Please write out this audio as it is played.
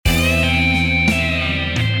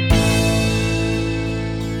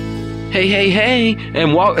Hey, hey, hey,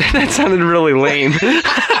 and that sounded really lame. You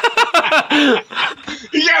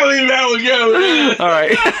gotta leave that one go. All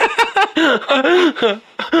right.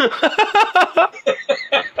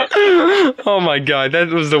 Oh my god, that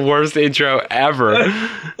was the worst intro ever.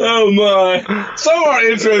 Oh my. Some of our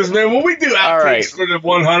intros, man, when we do outtakes for the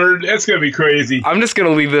 100, that's gonna be crazy. I'm just gonna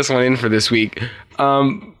leave this one in for this week.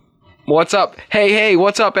 What's up? Hey,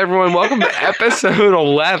 what's up, everyone? Welcome to episode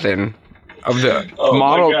 11 of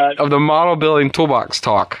the model building toolbox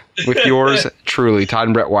talk with yours truly, Todd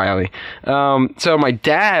and Brett Wiley. So my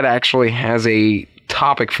dad actually has a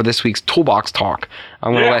topic for this week's toolbox talk.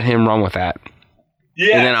 I'm gonna let him run with that.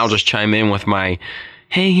 Yeah. And then I'll just chime in with my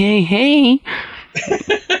hey.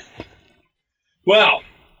 Well,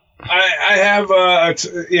 I have I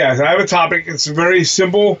have a topic. It's a very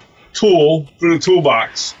simple tool for the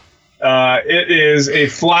toolbox. It is a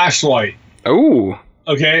flashlight. Oh.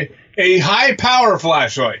 Okay. A high power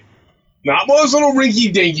flashlight. Not one of those little rinky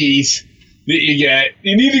dinkies that you get.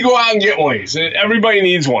 You need to go out and get one. Everybody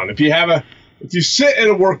needs one. If you sit at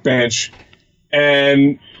a workbench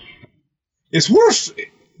and it's worse.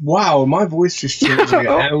 Wow, my voice just changed like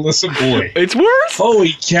an adolescent boy. It's worse?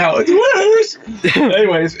 Holy cow, it's worse.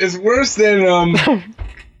 Anyways, it's worse than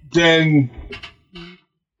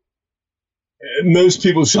most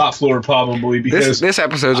people's shop floor probably, because this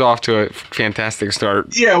episode's off to a fantastic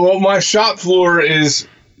start. Yeah, well, my shop floor is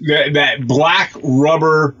that black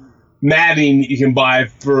rubber matting you can buy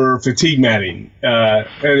for fatigue matting, and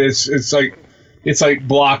it's like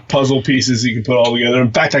block puzzle pieces you can put all together.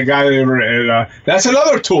 In fact, I got it over, and that's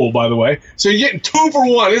another tool, by the way. So you're getting 2 for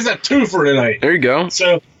 1. This is a 2 for tonight. There you go.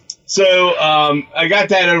 So I got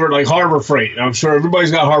that over at like Harbor Freight. I'm sure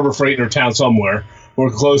everybody's got Harbor Freight in their town somewhere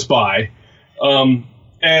or close by.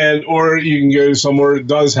 Or you can go somewhere that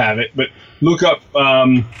does have it, but look up,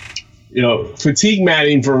 fatigue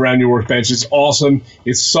matting for around your workbench. It's awesome.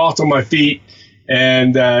 It's soft on my feet,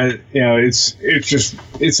 and it's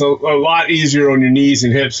a lot easier on your knees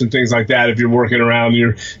and hips and things like that if you're working around.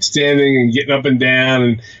 You're standing and getting up and down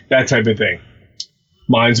and that type of thing.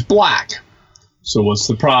 Mine's black. So what's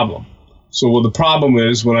the problem? The problem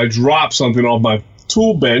is when I drop something off my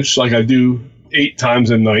tool bench, like I do 8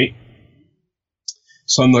 times a night.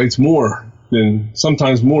 Some nights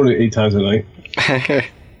sometimes more than 8 times a night. I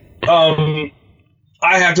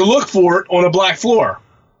have to look for it on a black floor.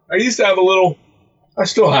 I used to have I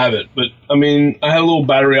still have it, but I mean, I had a little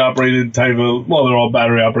battery operated type of, well, they're all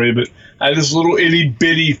battery operated, but I had this little itty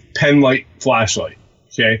bitty pen light flashlight.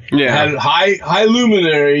 Okay. Yeah. I had high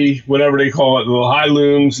luminary, whatever they call it. The high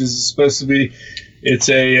looms is supposed to be, it's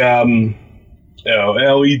a, LED,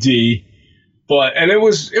 and it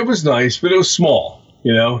was nice, but it was small.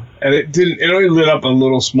 And it only lit up a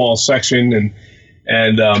little small section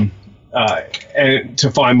and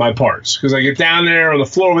to find my parts, because I get down there on the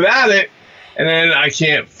floor without it, and then I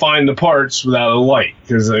can't find the parts without a light,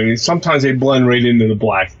 because I mean sometimes they blend right into the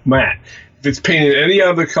black mat. If it's painted any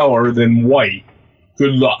other color than white,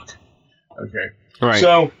 good luck. Okay, right.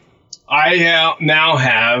 So I now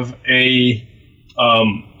have a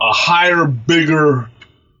higher, bigger,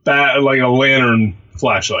 like a lantern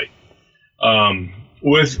flashlight.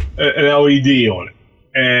 With an LED on it.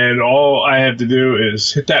 And all I have to do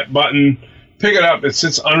is hit that button, pick it up. It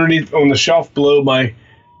sits underneath on the shelf below my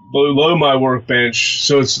workbench,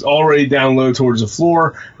 so it's already down low towards the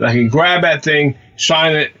floor. And I can grab that thing,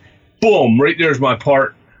 shine it, boom, right there's my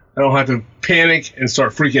part. I don't have to panic and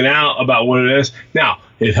start freaking out about what it is. Now,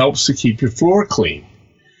 it helps to keep your floor clean.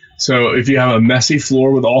 So if you have a messy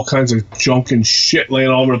floor with all kinds of junk and shit laying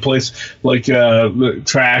all over the place, like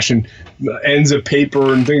trash and ends of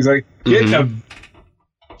paper and things like that,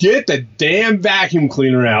 get the damn vacuum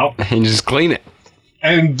cleaner out. And just clean it.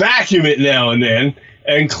 And vacuum it now and then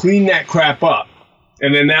and clean that crap up.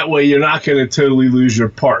 And then that way you're not going to totally lose your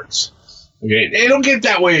parts. Okay, it'll get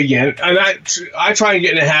that way again. And I try and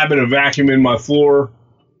get in the habit of vacuuming my floor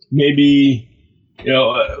maybe,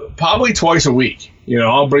 probably twice a week.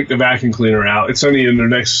 I'll break the vacuum cleaner out. It's only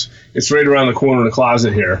it's right around the corner of the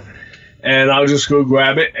closet here. And I'll just go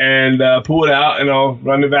grab it and pull it out, and I'll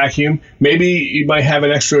run the vacuum. Maybe you might have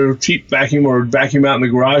an extra cheap vacuum or vacuum out in the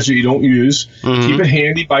garage that you don't use. Keep it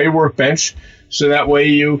handy by your workbench, so that way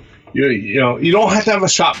you don't have to have a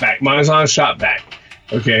shop vac. Mine's not a shop vac.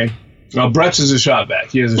 Okay. Now Brett's is a shop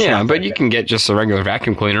vac. He has a shop vac. But you can get just a regular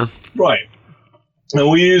vacuum cleaner. Right. And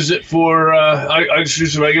we use it for, I just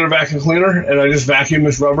use a regular vacuum cleaner, and I just vacuum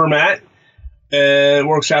this rubber mat, and it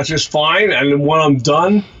works out just fine. And then when I'm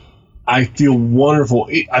done, I feel wonderful.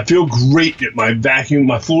 I feel great that my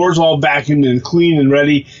floor is all vacuumed and clean and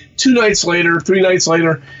ready. 2 nights later, 3 nights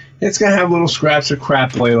later, it's going to have little scraps of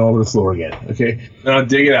crap laying all over the floor again. Okay, and I'll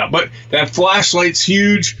dig it out. But that flashlight's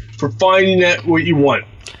huge for finding that what you want.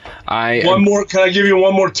 Can I give you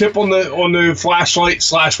one more tip on the flashlight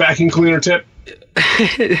 / vacuum cleaner tip?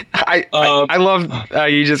 I love how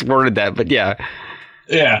you just worded that, but yeah.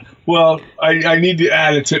 Yeah. Well, I need to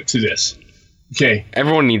add a tip to this. Okay.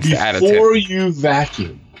 Everyone needs to add a tip. Before you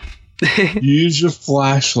vacuum, use your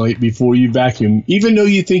flashlight before you vacuum, even though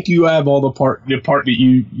you think you have all the part that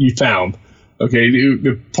you found. Okay,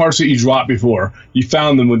 the parts that you dropped before, you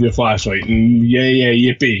found them with your flashlight, and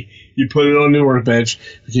yippee, you put it on the workbench.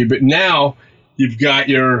 Okay, but now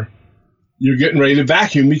you're getting ready to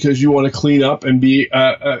vacuum because you want to clean up and be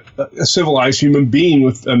a civilized human being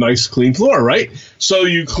with a nice clean floor, right? So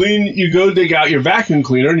you go dig out your vacuum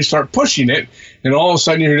cleaner and you start pushing it, and all of a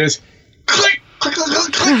sudden you hear this click, click, click,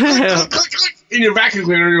 click, click, click, click, click in your vacuum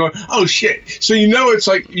cleaner, and you're going, oh shit! So you know it's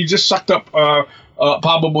like you just sucked up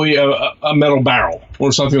probably a metal barrel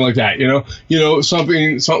or something like that.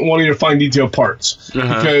 Something one of your fine detail parts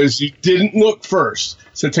because you didn't look first.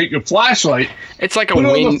 So take your flashlight. It's like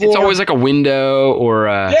it's always like a window or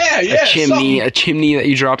a chimney, a chimney that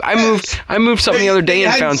you dropped. I moved something the other day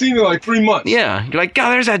and found. I hadn't seen it in like 3 months. Yeah, you're like,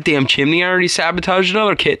 God, there's that damn chimney. I already sabotaged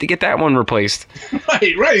another kit to get that one replaced.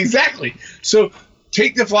 Right, exactly. So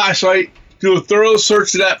take the flashlight, do a thorough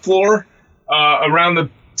search of that floor, around the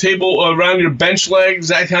table, around your bench legs,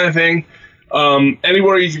 that kind of thing.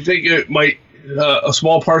 Anywhere you can think it might, a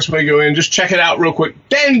small parts may go in. Just check it out real quick.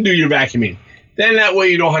 Then do your vacuuming. Then that way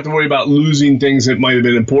you don't have to worry about losing things that might have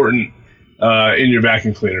been important in your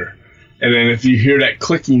vacuum cleaner. And then if you hear that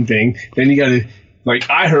clicking thing, then you got to, like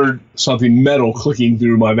I heard something metal clicking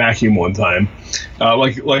through my vacuum one time,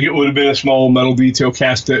 like it would have been a small metal detail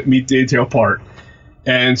meat detail part.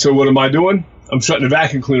 And so what am I doing? I'm shutting the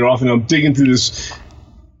vacuum cleaner off and I'm digging through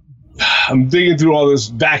all this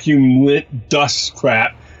vacuum lit dust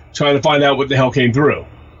crap, trying to find out what the hell came through.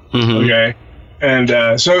 Mm-hmm. Okay.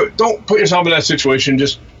 And so don't put yourself in that situation.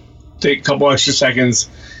 Just take a couple extra seconds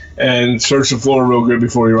and search the floor real good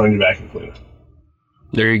before you run your vacuum cleaner.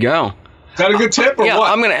 There you go. Is that a good tip or what?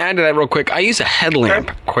 I'm going to add to that real quick. I use a headlamp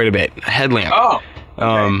quite a bit. A headlamp. Oh.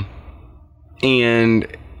 Okay. And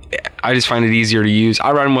I just find it easier to use.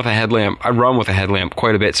 I run with a headlamp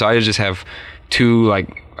quite a bit. So I just have two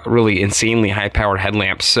like really insanely high powered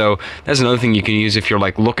headlamps. So that's another thing you can use if you're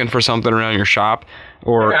like looking for something around your shop.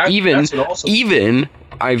 Or even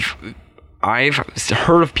I've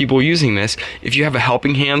heard of people using this. If you have a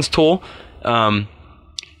helping hands tool, and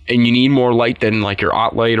you need more light than like your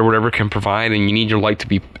OT light or whatever can provide, and you need your light to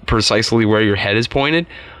be precisely where your head is pointed.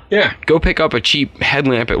 Yeah. Go pick up a cheap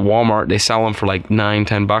headlamp at Walmart. They sell them for like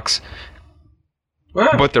 $9-10. Wow.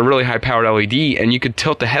 But they're really high powered LED, and you could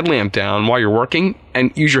tilt the headlamp down while you're working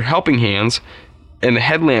and use your helping hands and the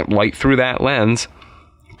headlamp light through that lens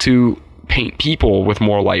to paint people with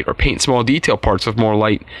more light or paint small detail parts with more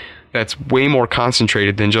light that's way more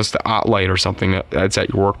concentrated than just the OT light or something that's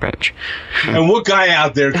at your workbench. And what guy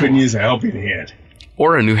out there couldn't use a helping hand?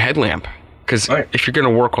 Or a new headlamp. Because if you're going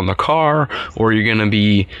to work on the car or you're going to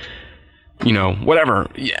be, whatever,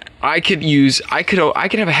 I could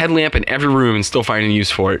have a headlamp in every room and still find a use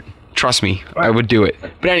for it. Trust me, I would do it.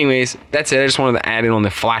 But anyways, that's it. I just wanted to add in on the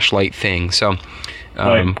flashlight thing. So,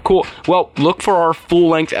 cool. Well, look for our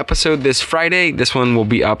full-length episode this Friday. This one will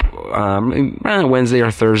be up Wednesday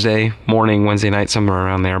or Thursday morning, Wednesday night, somewhere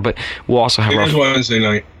around there. But we'll also have Wednesday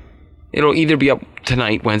night. It'll either be up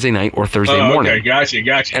tonight, Wednesday night, or Thursday morning. Okay,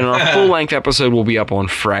 gotcha. And our full-length episode will be up on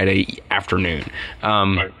Friday afternoon.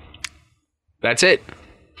 That's it.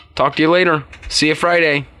 Talk to you later. See you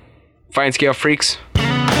Friday. Fine Scale Freaks.